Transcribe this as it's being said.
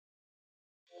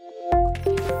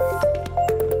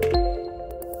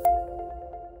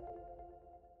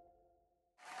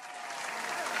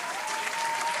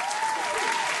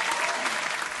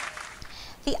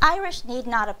The Irish need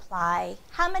not apply.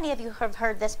 How many of you have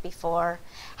heard this before?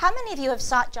 How many of you have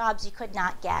sought jobs you could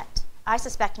not get? I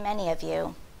suspect many of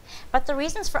you. But the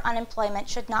reasons for unemployment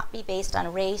should not be based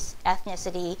on race,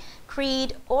 ethnicity,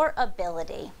 creed, or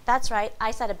ability. That's right,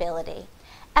 I said ability.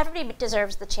 Everybody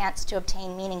deserves the chance to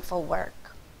obtain meaningful work.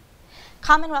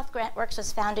 CommonWealth GrantWorks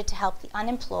was founded to help the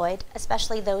unemployed,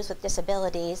 especially those with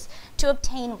disabilities, to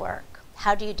obtain work.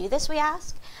 How do you do this, we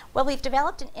ask? Well, we've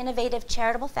developed an innovative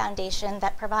charitable foundation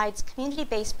that provides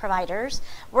community-based providers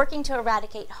working to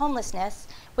eradicate homelessness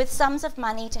with sums of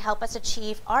money to help us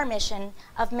achieve our mission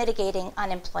of mitigating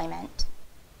unemployment.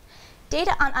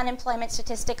 Data on unemployment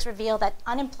statistics reveal that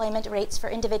unemployment rates for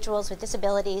individuals with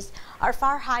disabilities are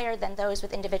far higher than those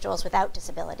with individuals without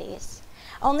disabilities.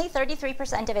 Only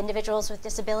 33% of individuals with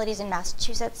disabilities in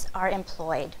Massachusetts are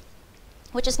employed,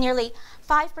 which is nearly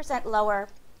 5% lower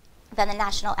than the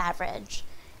national average.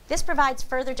 This provides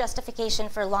further justification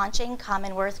for launching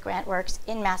CommonWealth GrantWorks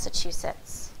in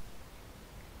Massachusetts.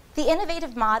 The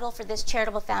innovative model for this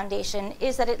charitable foundation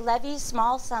is that it levies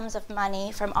small sums of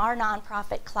money from our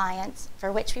nonprofit clients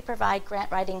for which we provide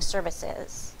grant writing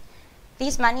services.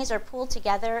 These monies are pooled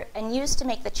together and used to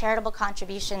make the charitable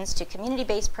contributions to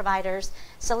community-based providers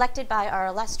selected by our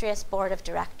illustrious board of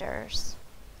directors.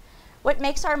 What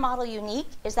makes our model unique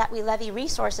is that we levy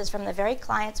resources from the very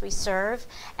clients we serve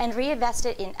and reinvest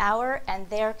it in our and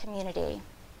their community.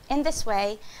 In this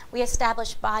way, we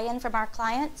establish buy-in from our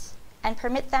clients and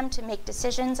permit them to make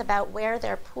decisions about where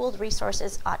their pooled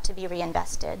resources ought to be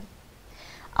reinvested.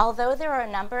 Although there are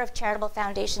a number of charitable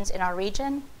foundations in our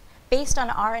region, based on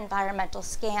our environmental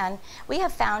scan, we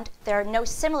have found there are no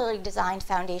similarly designed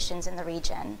foundations in the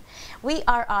region. We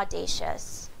are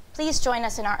audacious. Please join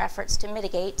us in our efforts to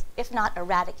mitigate, if not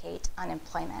eradicate,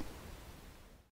 unemployment.